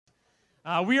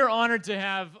We are honored to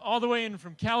have, all the way in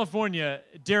from California,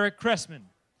 Cressman.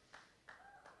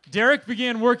 Derek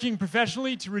began working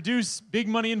professionally to reduce big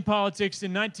money in politics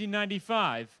in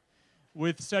 1995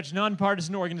 with such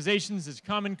nonpartisan organizations as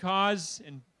Common Cause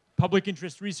and Public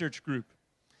Interest Research Group.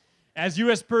 As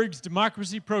U.S. PIRG's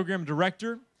Democracy Program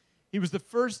Director, he was the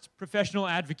first professional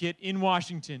advocate in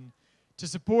Washington to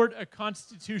support a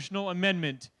constitutional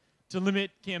amendment to limit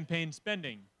campaign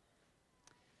spending.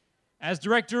 As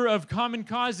director of Common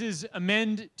Cause's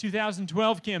Amend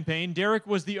 2012 campaign, Derek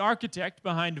was the architect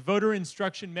behind voter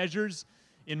instruction measures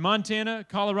in Montana,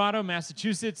 Colorado,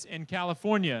 Massachusetts, and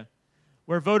California,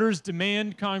 where voters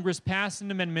demand Congress pass an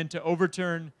amendment to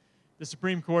overturn the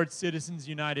Supreme Court's Citizens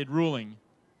United ruling.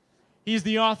 He's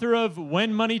the author of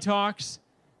When Money Talks,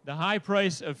 The High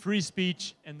Price of Free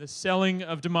Speech, and the Selling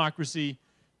of Democracy.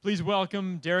 Please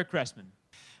welcome Cressman.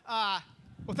 Well,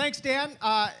 thanks, Dan.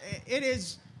 It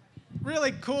is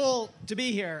really cool to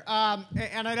be here.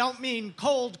 And I don't mean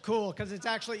cold cool, because it's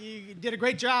actually, you did a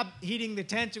great job heating the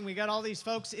tent, and we got all these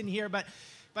folks in here. But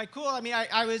by cool, I mean,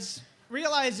 I was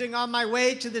realizing on my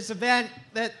way to this event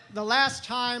that the last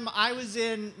time I was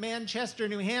in Manchester,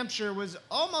 New Hampshire was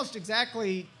almost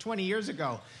exactly 20 years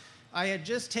ago. I had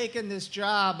just taken this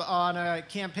job on a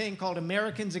campaign called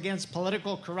Americans Against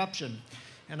Political Corruption.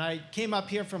 And I came up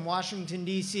here from Washington,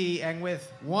 D.C., and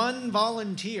with one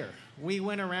volunteer, we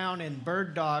went around and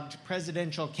bird-dogged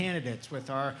presidential candidates with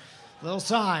our little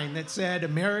sign that said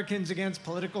Americans Against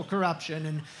Political Corruption,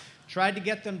 and tried to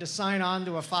get them to sign on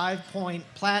to a 5-point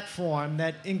platform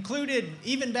that included,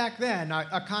 even back then,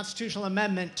 a constitutional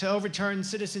amendment to overturn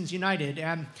Citizens United.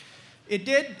 And it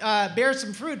did bear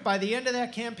some fruit. By the end of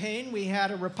that campaign, we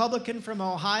had a Republican from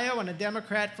Ohio and a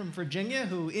Democrat from Virginia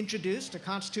who introduced a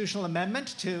constitutional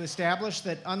amendment to establish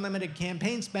that unlimited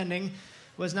campaign spending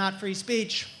was not free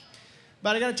speech.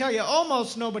 But I got to tell you,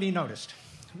 almost nobody noticed.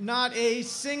 Not a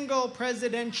single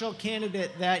presidential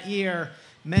candidate that year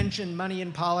mentioned money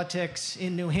in politics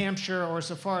in New Hampshire, or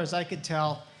so far as I could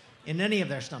tell, in any of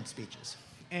their stump speeches.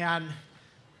 And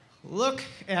look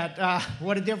at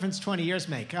what a difference 20 years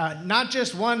make. Not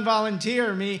just one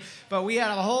volunteer, me, but we had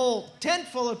a whole tent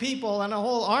full of people and a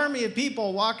whole army of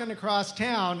people walking across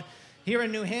town here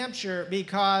in New Hampshire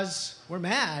because we're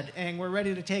mad and we're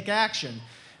ready to take action.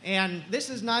 And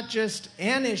this is not just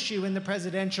an issue in the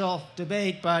presidential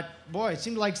debate, but boy, it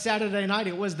seemed like Saturday night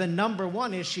it was the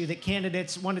 #1 issue that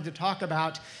candidates wanted to talk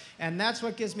about, and that's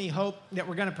what gives me hope that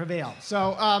we're going to prevail.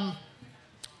 So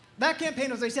that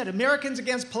campaign, as I said, Americans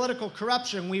Against Political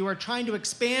Corruption, we were trying to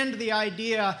expand the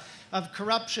idea of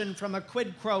corruption from a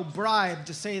quid pro bribe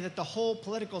to say that the whole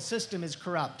political system is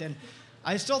corrupt. And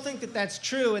I still think that that's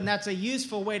true, and that's a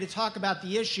useful way to talk about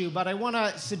the issue, but I want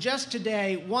to suggest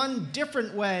today one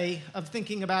different way of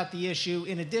thinking about the issue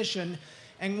in addition,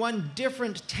 and one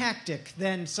different tactic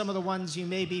than some of the ones you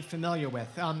may be familiar with.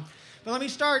 But let me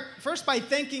start first by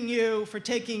thanking you for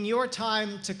taking your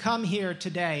time to come here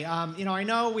today. I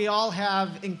know we all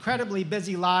have incredibly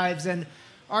busy lives, and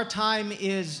our time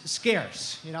is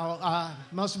scarce.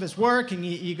 Most of us work, and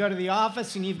you go to the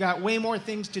office, and you've got way more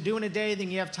things to do in a day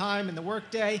than you have time in the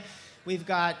workday. We've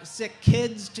got sick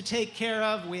kids to take care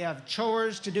of. We have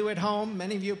chores to do at home.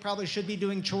 Many of you probably should be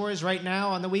doing chores right now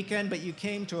on the weekend, but you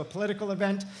came to a political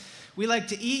event. We like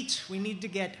to eat. We need to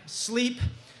get sleep.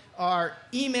 Our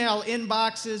email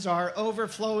inboxes are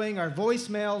overflowing. Our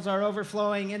voicemails are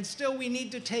overflowing. And still, we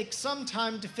need to take some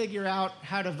time to figure out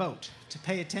how to vote, to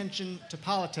pay attention to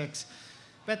politics.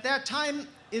 But that time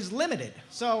is limited.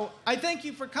 So I thank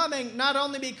you for coming, not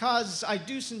only because I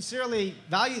do sincerely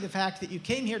value the fact that you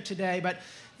came here today, but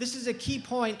this is a key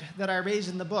point that I raise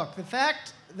in the book. The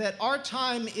fact that our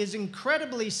time is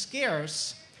incredibly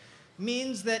scarce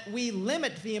means that we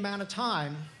limit the amount of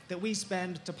time that we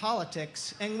spend to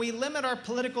politics, and we limit our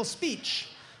political speech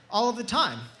all of the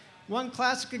time. One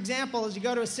classic example is you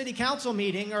go to a city council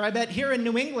meeting, or I bet here in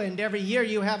New England every year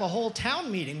you have a whole town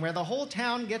meeting where the whole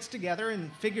town gets together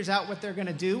and figures out what they're going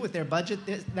to do with their budget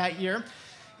that year.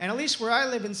 And at least where I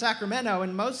live in Sacramento,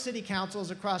 and most city councils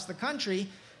across the country,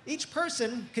 each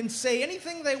person can say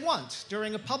anything they want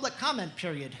during a public comment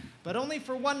period, but only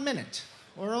for 1 minute,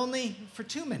 or only for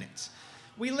 2 minutes.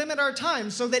 We limit our time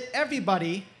so that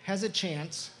everybody has a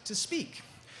chance to speak.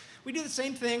 We do the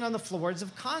same thing on the floors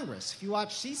of Congress. If you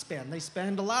watch C-SPAN, they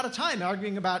spend a lot of time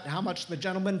arguing about how much the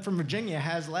gentleman from Virginia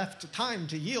has left time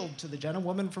to yield to the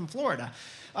gentlewoman from Florida.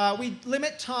 We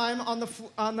limit time on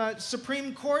the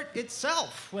Supreme Court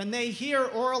itself. When they hear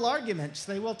oral arguments,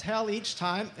 they will tell each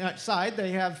side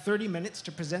they have 30 minutes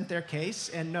to present their case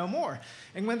and no more.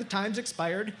 And when the time's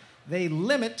expired, they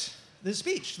limit the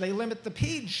speech. They limit the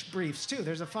page briefs, too.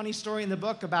 There's a funny story in the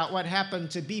book about what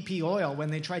happened to BP Oil when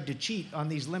they tried to cheat on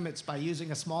these limits by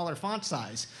using a smaller font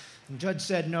size. And the judge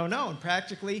said no, no, and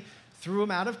practically threw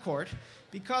him out of court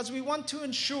because we want to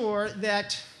ensure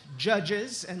that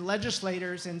judges and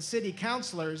legislators and city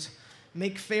councilors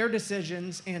make fair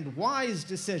decisions and wise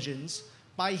decisions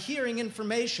by hearing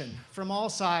information from all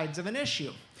sides of an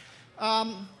issue.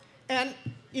 And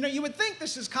you would think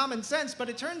this is common sense, but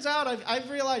it turns out I've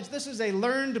realized this is a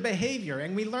learned behavior,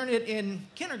 and we learn it in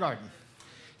kindergarten.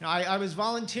 I was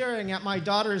volunteering at my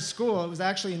daughter's school. It was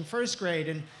actually in first grade,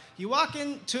 and you walk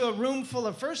into a room full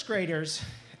of first graders,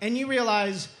 and you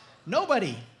realize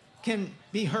nobody can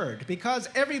be heard because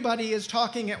everybody is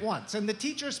talking at once. And the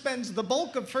teacher spends the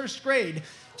bulk of first grade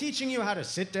teaching you how to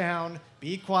sit down,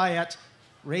 be quiet,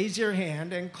 raise your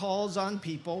hand, and calls on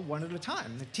people one at a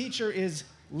time. The teacher is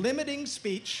limiting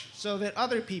speech so that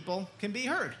other people can be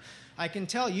heard. I can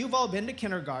tell you've all been to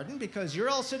kindergarten because you're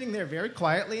all sitting there very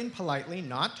quietly and politely,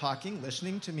 not talking,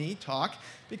 listening to me talk,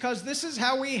 because this is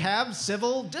how we have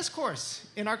civil discourse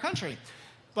in our country.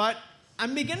 But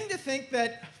I'm beginning to think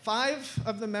that 5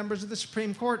 of the members of the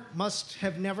Supreme Court must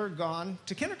have never gone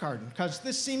to kindergarten, because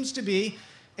this seems to be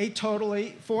a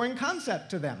totally foreign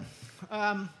concept to them.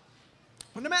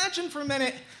 But imagine for a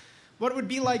minute what it would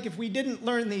be like if we didn't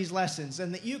learn these lessons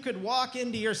and that you could walk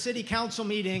into your city council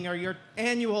meeting or your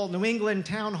annual New England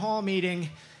town hall meeting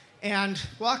and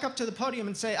walk up to the podium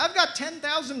and say, I've got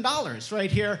 $10,000 right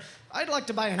here. I'd like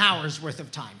to buy an hour's worth of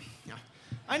time.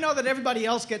 I know that everybody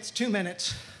else gets 2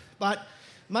 minutes, but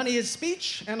money is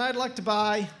speech, and I'd like to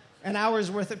buy an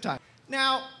hour's worth of time.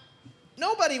 Now,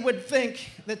 nobody would think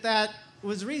that that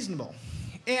was reasonable.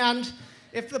 And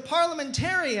if the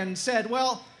parliamentarian said,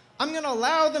 well, I'm going to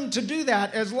allow them to do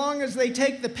that as long as they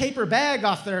take the paper bag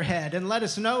off their head and let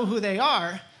us know who they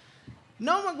are,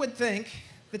 no one would think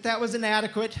that that was an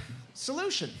adequate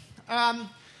solution.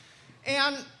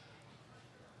 And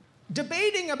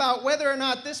debating about whether or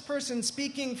not this person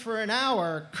speaking for an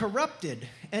hour corrupted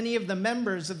any of the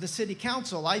members of the city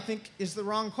council, I think, is the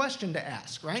wrong question to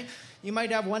ask, right? You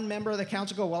might have one member of the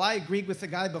council go, well, I agreed with the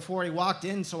guy before he walked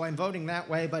in, so I'm voting that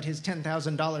way, but his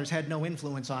 $10,000 had no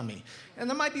influence on me. And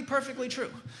that might be perfectly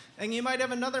true. And you might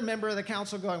have another member of the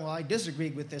council going, well, I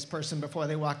disagreed with this person before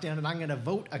they walked in, and I'm going to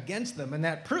vote against them, and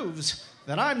that proves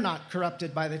that I'm not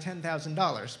corrupted by the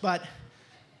 $10,000. But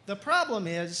the problem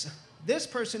is, this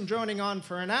person droning on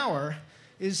for an hour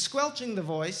is squelching the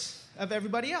voice of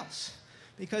everybody else,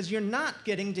 because you're not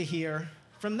getting to hear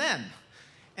from them.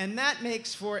 And that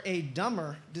makes for a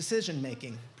dumber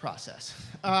decision-making process.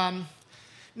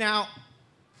 Now,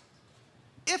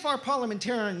 if our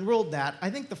parliamentarian ruled that, I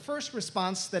think the first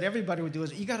response that everybody would do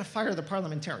is, you got to fire the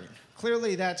parliamentarian.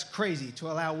 Clearly, that's crazy to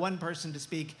allow one person to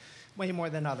speak way more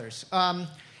than others.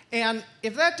 And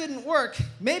if that didn't work,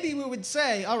 maybe we would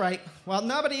say, all right, well,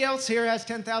 nobody else here has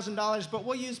 $10,000, but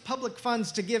we'll use public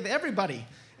funds to give everybody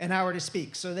an hour to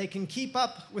speak so they can keep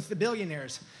up with the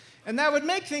billionaires. And that would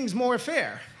make things more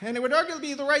fair. And it would arguably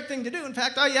be the right thing to do. In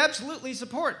fact, I absolutely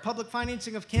support public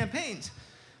financing of campaigns.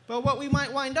 But what we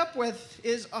might wind up with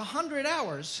is 100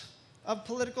 hours of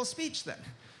political speech then.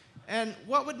 And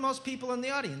what would most people in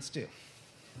the audience do?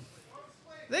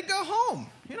 They'd go home.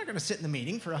 You're not going to sit in the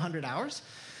meeting for 100 hours.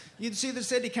 You'd see the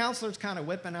city councilors kind of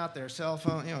whipping out their cell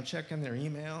phone, checking their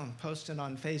email and posting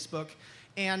on Facebook.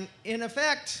 And in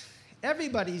effect,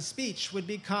 everybody's speech would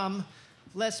become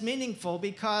less meaningful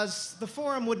because the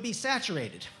forum would be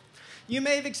saturated. You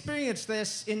may have experienced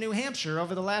this in New Hampshire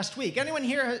over the last week. Anyone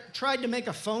here tried to make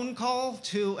a phone call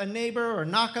to a neighbor or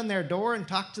knock on their door and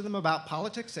talk to them about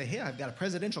politics? Say, hey, I've got a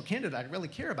presidential candidate I really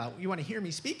care about. You want to hear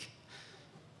me speak?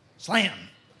 Slam,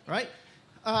 right?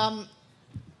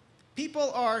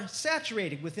 People are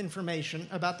saturated with information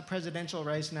about the presidential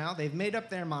race now. They've made up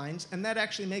their minds, and that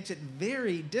actually makes it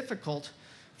very difficult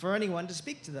for anyone to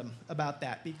speak to them about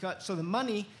that. So the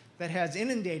money that has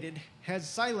inundated has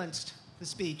silenced the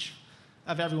speech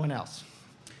of everyone else.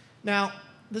 Now,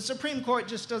 the Supreme Court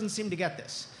just doesn't seem to get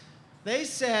this. They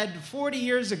said 40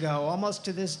 years ago, almost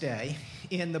to this day,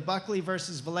 in the Buckley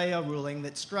versus Vallejo ruling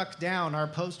that struck down our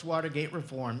post-Watergate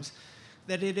reforms,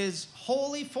 that it is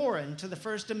wholly foreign to the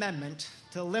First Amendment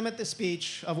to limit the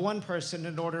speech of one person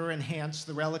in order to enhance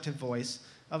the relative voice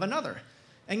of another.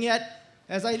 And yet,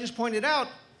 as I just pointed out,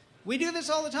 we do this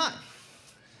all the time.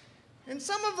 And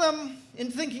some of them,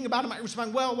 in thinking about it, might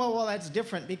respond, well, that's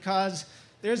different because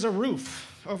there's a roof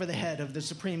over the head of the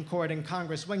Supreme Court and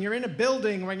Congress. When you're in a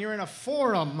building, when you're in a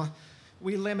forum,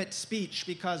 we limit speech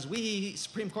because we,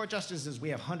 Supreme Court justices, we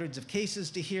have hundreds of cases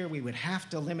to hear. We would have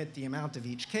to limit the amount of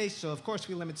each case, so of course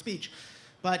we limit speech.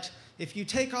 But if you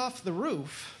take off the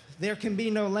roof, there can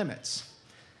be no limits.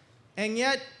 And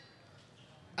yet,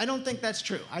 I don't think that's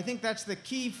true. I think that's the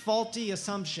key faulty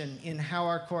assumption in how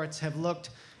our courts have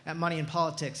looked at money in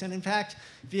politics. And in fact,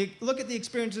 if you look at the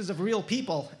experiences of real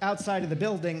people outside of the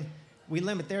building, we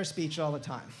limit their speech all the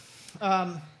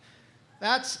time.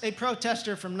 That's a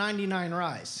protester from 99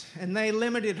 Rise, and they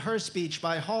limited her speech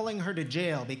by hauling her to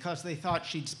jail because they thought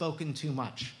she'd spoken too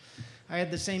much. I had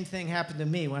the same thing happen to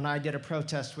me when I did a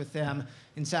protest with them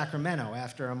in Sacramento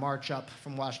after a march up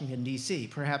from Washington, D.C.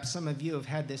 Perhaps some of you have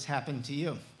had this happen to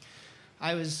you.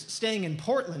 I was staying in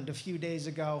Portland a few days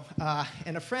ago,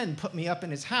 and a friend put me up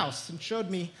in his house and showed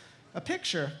me a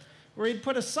picture where he'd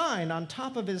put a sign on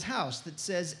top of his house that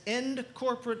says, "End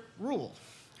corporate rule."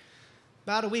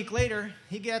 About a week later,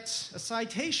 he gets a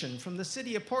citation from the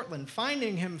city of Portland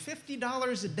fining him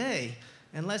 $50 a day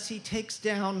unless he takes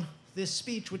down this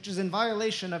speech, which is in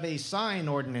violation of a sign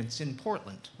ordinance in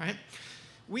Portland, right?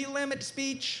 We limit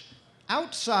speech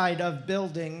outside of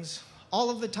buildings all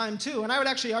of the time, too. And I would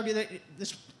actually argue that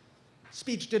this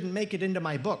speech didn't make it into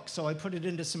my book, so I put it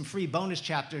into some free bonus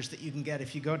chapters that you can get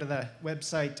if you go to the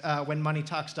website,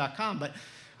 whenmoneytalks.com. But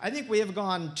I think we have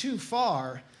gone too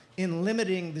far in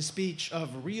limiting the speech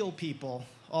of real people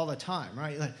all the time,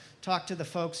 right? Like, talk to the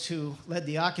folks who led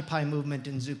the Occupy movement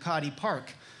in Zuccotti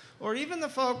Park, or even the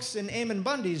folks in Eamon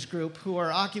Bundy's group who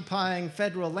are occupying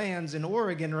federal lands in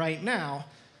Oregon right now,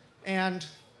 and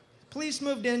police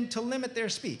moved in to limit their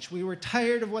speech. We were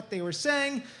tired of what they were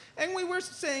saying, and we were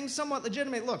saying somewhat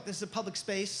legitimate, look, this is a public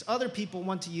space. Other people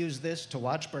want to use this to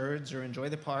watch birds or enjoy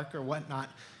the park or whatnot.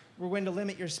 We're going to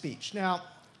limit your speech. Now,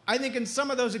 I think in some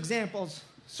of those examples,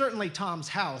 certainly Tom's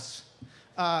house,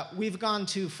 we've gone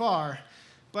too far.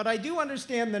 But I do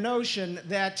understand the notion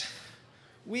that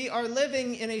we are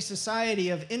living in a society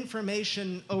of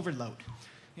information overload.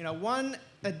 You know, one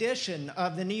edition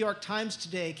of the New York Times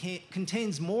today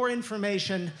contains more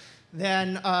information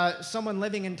than someone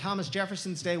living in Thomas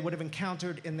Jefferson's day would have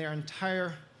encountered in their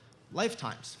entire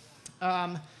lifetimes.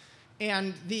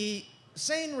 And the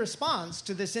sane response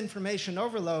to this information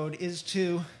overload is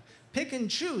to pick and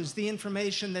choose the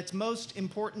information that's most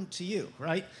important to you,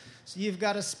 right? So you've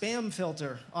got a spam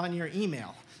filter on your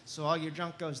email, so all your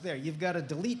junk goes there. You've got a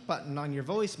delete button on your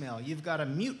voicemail. You've got a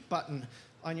mute button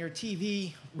on your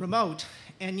TV remote.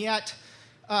 And yet,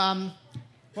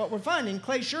 what we're finding,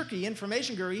 Clay Shirky,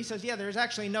 information guru, he says, yeah, there's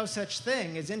actually no such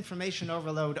thing as information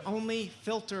overload, only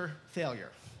filter failure.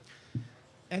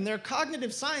 And there are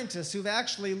cognitive scientists who've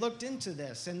actually looked into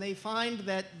this, and they find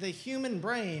that the human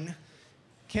brain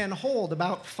can hold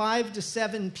about 5 to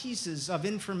 7 pieces of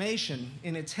information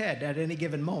in its head at any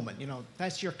given moment. You know,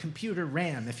 that's your computer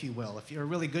RAM, if you will. If you're a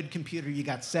really good computer, you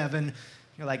got 7. If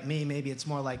you're like me, maybe it's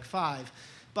more like 5.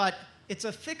 But it's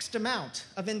a fixed amount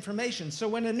of information. So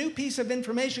when a new piece of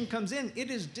information comes in,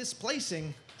 it is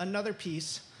displacing another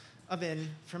piece of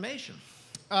information.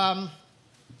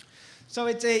 So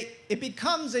it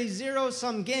becomes a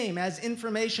zero-sum game as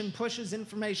information pushes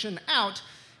information out.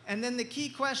 And then the key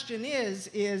question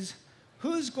is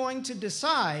who's going to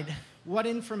decide what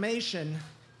information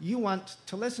you want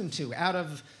to listen to out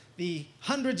of the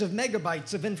hundreds of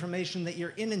megabytes of information that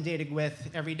you're inundated with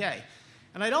every day?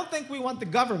 And I don't think we want the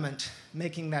government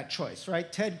making that choice,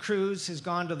 right? Ted Cruz has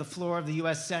gone to the floor of the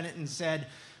U.S. Senate and said,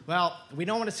 well, we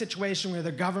don't want a situation where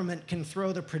the government can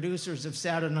throw the producers of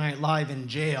Saturday Night Live in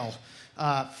jail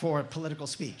for political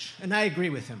speech. And I agree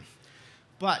with him.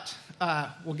 But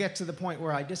we'll get to the point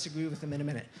where I disagree with him in a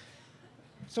minute.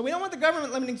 So we don't want the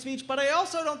government limiting speech, but I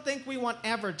also don't think we want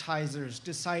advertisers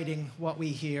deciding what we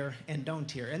hear and don't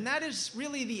hear. And that is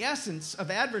really the essence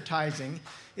of advertising,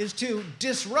 is to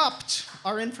disrupt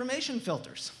our information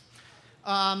filters.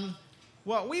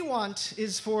 What we want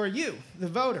is for you, the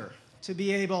voter, to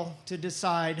be able to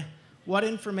decide what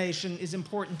information is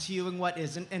important to you and what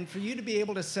isn't, and for you to be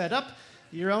able to set up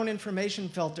your own information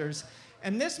filters.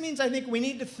 And this means I think we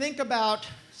need to think about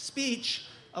speech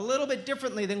a little bit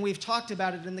differently than we've talked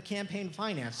about it in the campaign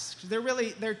finance. There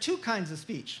are two kinds of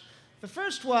speech. The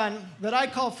first one that I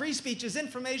call free speech is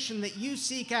information that you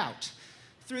seek out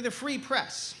through the free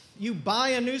press. You buy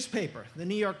a newspaper, the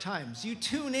New York Times. You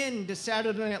tune in to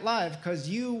Saturday Night Live because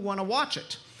you want to watch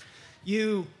it.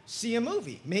 You see a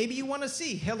movie. Maybe you want to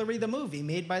see Hillary the movie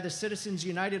made by the Citizens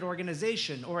United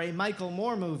organization, or a Michael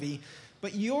Moore movie,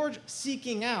 but you're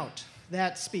seeking out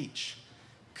that speech.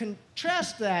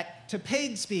 Contrast that to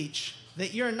paid speech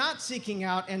that you're not seeking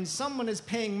out and someone is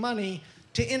paying money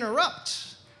to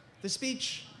interrupt the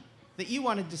speech that you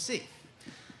wanted to see.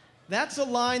 That's a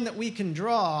line that we can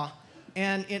draw,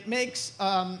 and it makes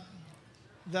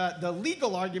the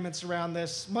legal arguments around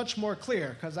this much more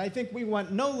clear, because I think we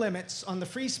want no limits on the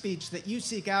free speech that you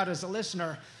seek out as a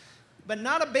listener, but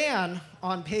not a ban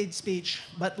on paid speech,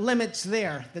 but limits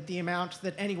there, that the amount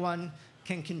that anyone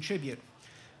can contribute.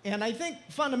 And I think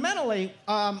fundamentally,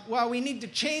 while we need to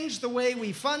change the way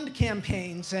we fund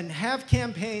campaigns and have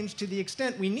campaigns to the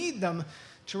extent we need them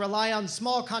to rely on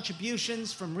small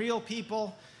contributions from real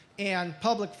people and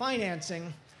public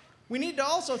financing, we need to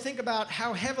also think about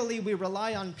how heavily we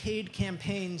rely on paid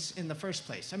campaigns in the first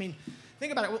place. I mean,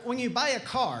 think about it. When you buy a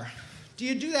car, do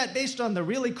you do that based on the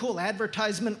really cool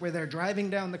advertisement where they're driving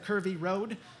down the curvy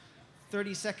road,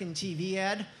 30-second TV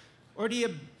ad? Or do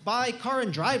you buy Car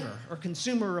and Driver or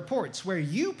Consumer Reports, where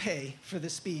you pay for the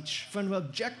speech from an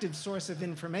objective source of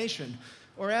information,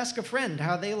 or ask a friend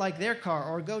how they like their car,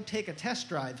 or go take a test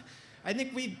drive? I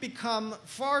think we've become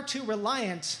far too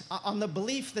reliant on the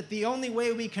belief that the only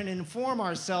way we can inform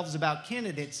ourselves about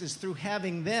candidates is through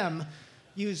having them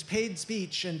use paid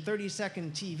speech and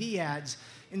 30-second TV ads,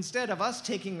 instead of us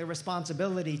taking the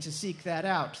responsibility to seek that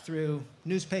out through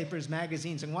newspapers,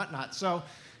 magazines, and whatnot. So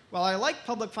while I like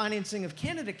public financing of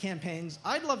candidate campaigns,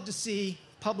 I'd love to see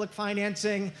public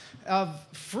financing of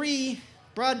free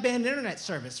broadband internet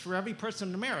service for every person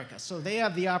in America, so they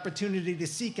have the opportunity to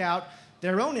seek out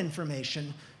their own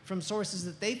information from sources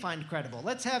that they find credible.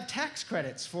 Let's have tax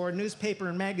credits for newspaper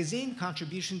and magazine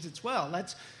contributions as well.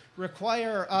 Let's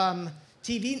require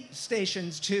TV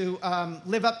stations to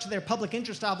live up to their public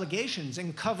interest obligations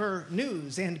and cover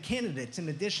news and candidates in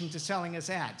addition to selling us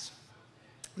ads.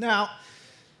 Now,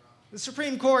 the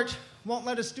Supreme Court won't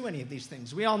let us do any of these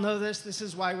things. We all know this. This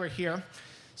is why we're here.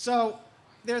 So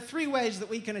there are three ways that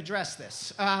we can address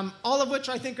this, all of which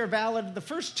I think are valid, the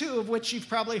first two of which you've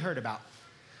probably heard about.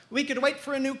 We could wait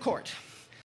for a new court.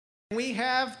 We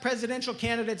have presidential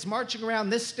candidates marching around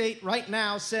this state right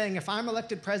now saying, if I'm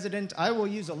elected president, I will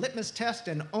use a litmus test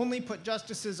and only put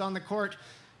justices on the court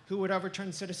who would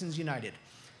overturn Citizens United.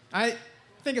 I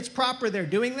think it's proper they're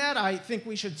doing that. I think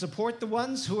we should support the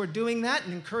ones who are doing that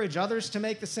and encourage others to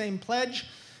make the same pledge.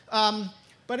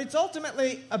 But it's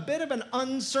ultimately a bit of an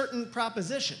uncertain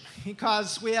proposition,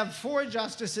 because we have 4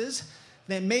 justices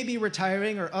that may be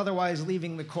retiring or otherwise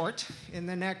leaving the court in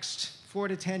the next 4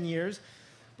 to 10 years.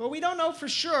 But we don't know for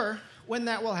sure when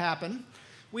that will happen.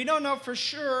 We don't know for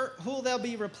sure who they'll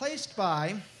be replaced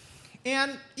by.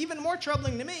 And even more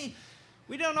troubling to me,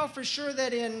 we don't know for sure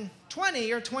that in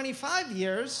 20 or 25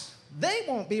 years, they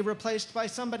won't be replaced by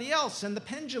somebody else, and the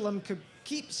pendulum could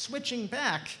keep switching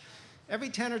back every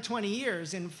 10 or 20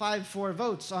 years in 5-4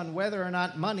 votes on whether or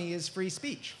not money is free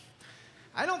speech.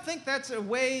 I don't think that's a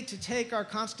way to take our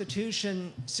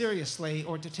Constitution seriously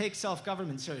or to take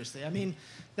self-government seriously. I mean,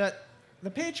 the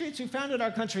patriots who founded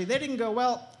our country, they didn't go,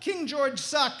 well, King George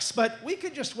sucks, but we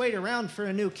could just wait around for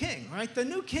a new king, right? The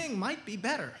new king might be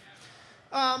better.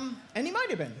 And he might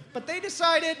have been. But they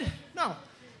decided, no,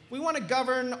 we want to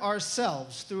govern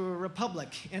ourselves through a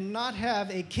republic and not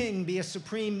have a king be a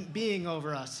supreme being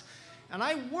over us. And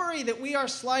I worry that we are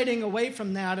sliding away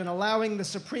from that and allowing the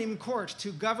Supreme Court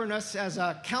to govern us as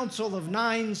a council of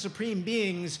 9 supreme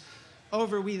beings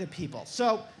over we the people.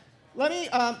 So let me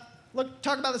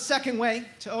talk about the second way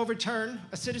to overturn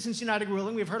a Citizens United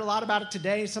ruling. We've heard a lot about it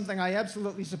today, something I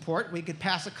absolutely support. We could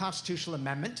pass a constitutional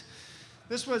amendment.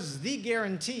 This was the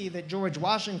guarantee that George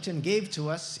Washington gave to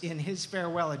us in his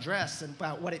farewell address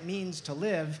about what it means to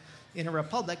live in a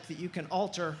republic, that you can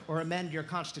alter or amend your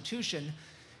Constitution.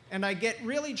 And I get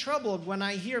really troubled when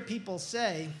I hear people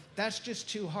say, that's just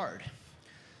too hard.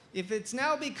 If it's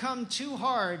now become too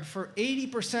hard for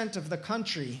 80% of the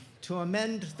country to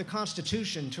amend the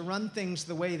Constitution, to run things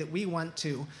the way that we want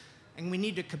to, and we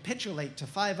need to capitulate to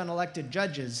 5 unelected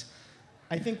judges,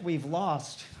 I think we've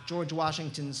lost George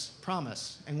Washington's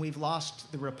promise, and we've lost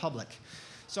the republic.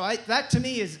 So that to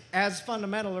me is as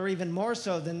fundamental, or even more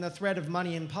so than the threat of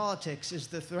money in politics, is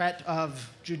the threat of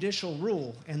judicial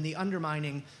rule and the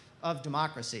undermining of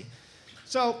democracy.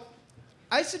 So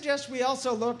I suggest we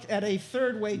also look at a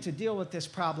third way to deal with this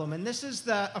problem, and this is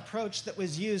the approach that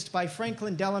was used by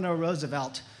Franklin Delano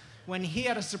Roosevelt when he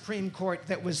had a Supreme Court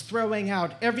that was throwing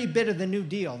out every bit of the New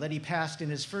Deal that he passed in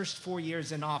his first 4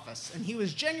 years in office. And he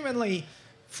was genuinely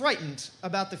frightened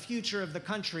about the future of the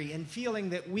country and feeling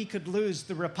that we could lose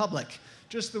the republic,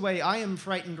 just the way I am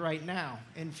frightened right now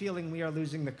and feeling we are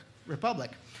losing the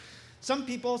republic. Some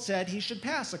people said he should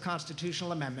pass a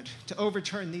constitutional amendment to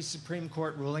overturn these Supreme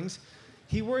Court rulings.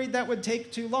 He worried that would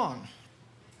take too long.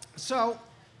 So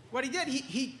what he did,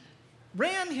 he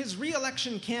ran his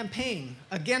re-election campaign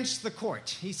against the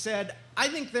court. He said, I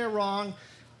think they're wrong.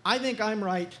 I think I'm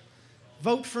right.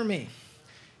 Vote for me.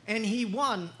 And he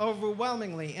won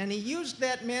overwhelmingly. And he used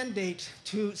that mandate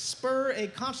to spur a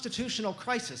constitutional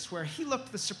crisis where he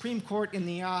looked the Supreme Court in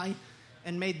the eye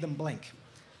and made them blink.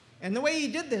 And the way he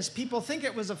did this, people think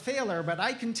it was a failure, but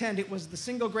I contend it was the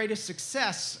single greatest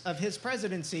success of his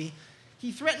presidency.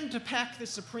 He threatened to pack the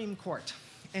Supreme Court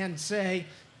and say,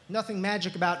 nothing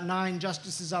magic about 9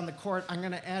 justices on the court, I'm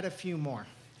going to add a few more.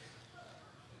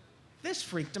 This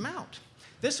freaked him out.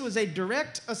 This was a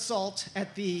direct assault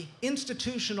at the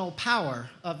institutional power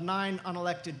of 9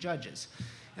 unelected judges.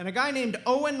 And a guy named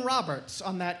Owen Roberts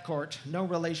on that court, no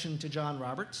relation to John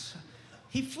Roberts,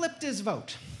 he flipped his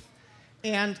vote.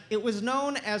 And it was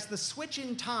known as the switch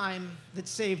in time that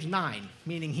saved 9,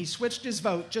 meaning he switched his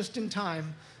vote just in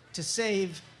time to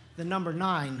save the number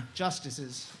 9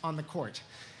 justices on the court.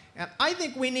 And I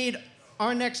think we need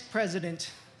our next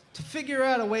president to figure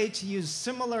out a way to use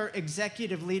similar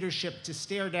executive leadership to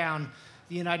stare down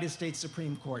the United States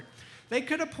Supreme Court. They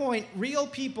could appoint real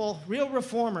people, real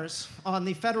reformers on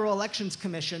the Federal Elections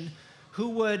Commission who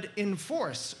would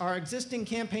enforce our existing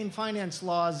campaign finance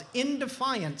laws in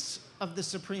defiance of the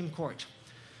Supreme Court.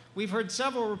 We've heard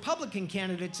several Republican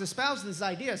candidates espouse this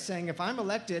idea, saying if I'm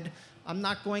elected, I'm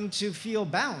not going to feel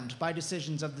bound by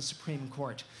decisions of the Supreme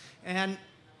Court. And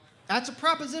that's a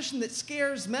proposition that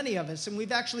scares many of us, and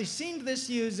we've actually seen this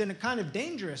used in a kind of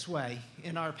dangerous way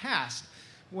in our past,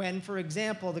 when, for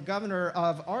example, the governor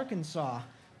of Arkansas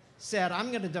said, I'm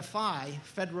going to defy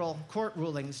federal court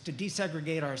rulings to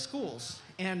desegregate our schools.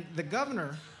 And the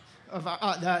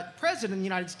president of the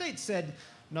United States said,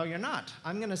 no, you're not.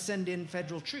 I'm going to send in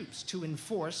federal troops to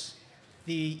enforce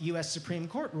the U.S. Supreme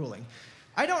Court ruling.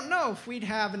 I don't know if we'd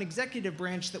have an executive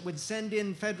branch that would send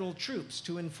in federal troops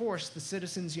to enforce the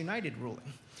Citizens United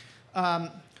ruling.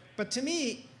 But to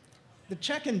me, the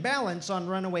check and balance on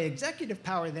runaway executive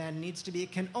power then needs to be,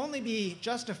 it can only be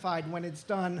justified when it's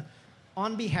done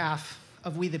on behalf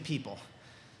of we the people.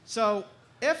 So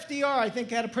FDR, I think,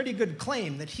 had a pretty good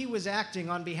claim that he was acting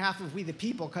on behalf of we the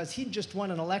people because he'd just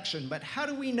won an election. But how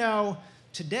do we know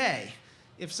today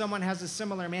if someone has a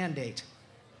similar mandate?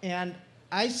 And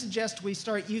I suggest we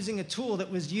start using a tool that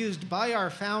was used by our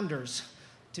founders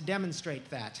to demonstrate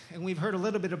that. And we've heard a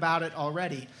little bit about it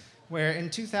already, where in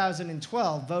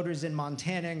 2012, voters in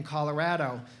Montana and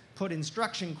Colorado put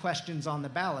instruction questions on the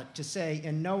ballot to say,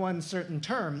 in no uncertain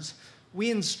terms, we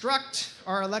instruct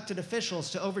our elected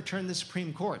officials to overturn the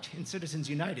Supreme Court in Citizens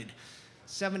United.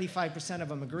 75% of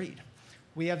them agreed.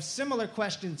 We have similar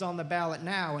questions on the ballot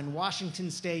now in Washington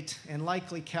State and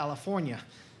likely California.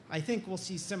 I think we'll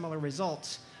see similar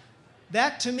results.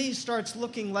 That, to me, starts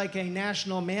looking like a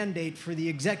national mandate for the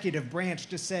executive branch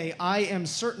to say, I am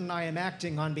certain I am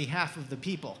acting on behalf of the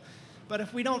people. But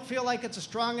if we don't feel like it's a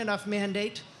strong enough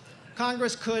mandate,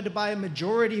 Congress could, by a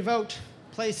majority vote,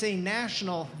 place a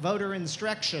national voter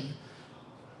instruction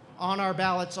on our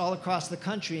ballots all across the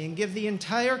country and give the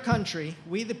entire country,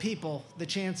 we the people, the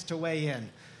chance to weigh in.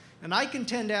 And I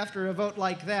contend after a vote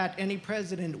like that, any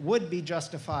president would be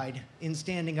justified in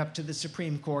standing up to the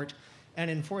Supreme Court and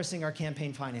enforcing our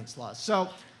campaign finance laws. So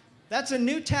that's a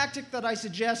new tactic that I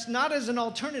suggest, not as an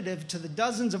alternative to the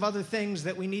dozens of other things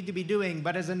that we need to be doing,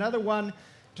 but as another one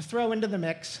to throw into the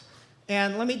mix.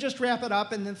 And let me just wrap it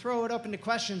up and then throw it open to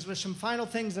questions with some final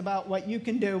things about what you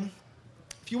can do.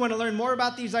 If you want to learn more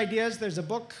about these ideas, there's a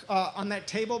book on that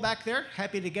table back there.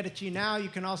 Happy to get it to you now. You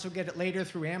can also get it later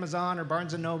through Amazon or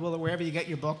Barnes & Noble or wherever you get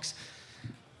your books.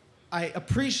 I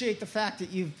appreciate the fact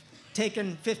that you've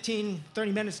taken 15,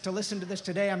 30 minutes to listen to this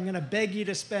today. I'm going to beg you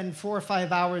to spend 4 or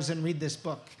 5 hours and read this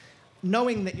book,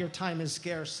 knowing that your time is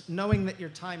scarce, knowing that your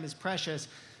time is precious.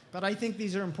 But I think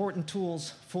these are important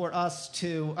tools for us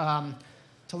to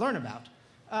learn about.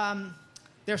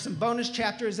 There's some bonus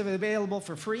chapters that are available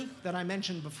for free that I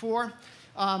mentioned before.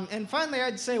 And finally,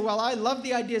 I'd say, well, I love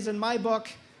the ideas in my book.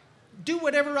 Do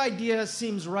whatever idea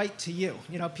seems right to you.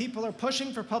 You know, people are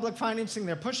pushing for public financing.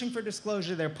 They're pushing for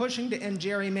disclosure. They're pushing to end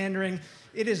gerrymandering.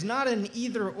 It is not an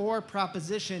either-or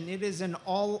proposition. It is an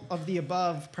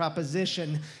all-of-the-above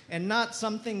proposition, and not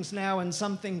some things now and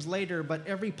some things later, but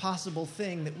every possible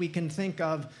thing that we can think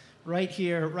of right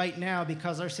here, right now,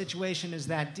 because our situation is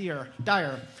that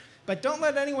dire. But don't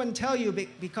let anyone tell you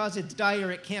because it's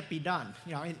dire, it can't be done.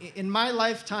 You know, in my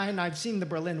lifetime, I've seen the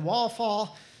Berlin Wall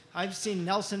fall. I've seen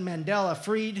Nelson Mandela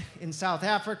freed in South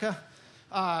Africa.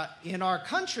 In our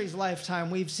country's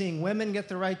lifetime, we've seen women get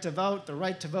the right to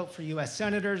vote for U.S.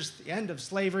 senators, the end of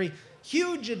slavery,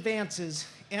 huge advances.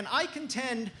 And I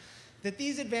contend that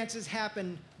these advances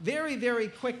happen very, very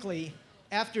quickly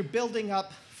after building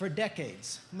up for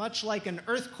decades, much like an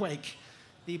earthquake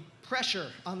the pressure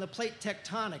on the plate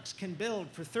tectonics can build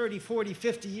for 30, 40,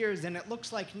 50 years, and it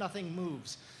looks like nothing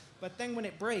moves. But then when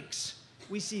it breaks,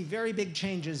 we see very big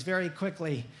changes very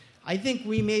quickly. I think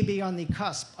we may be on the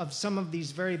cusp of some of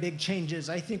these very big changes.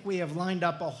 I think we have lined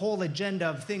up a whole agenda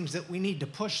of things that we need to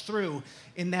push through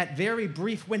in that very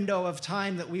brief window of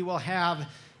time that we will have.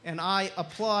 And I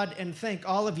applaud and thank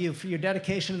all of you for your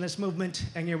dedication in this movement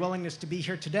and your willingness to be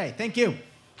here today. Thank you.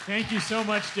 Thank you so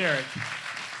much, Derek.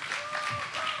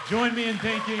 Join me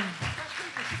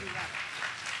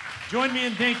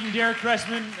in thanking Derek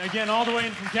Cressman, again, all the way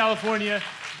in from California.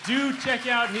 Do check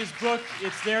out his book.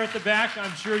 It's there at the back.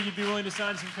 I'm sure you'd be willing to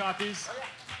sign some copies.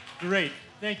 Great.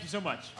 Thank you so much.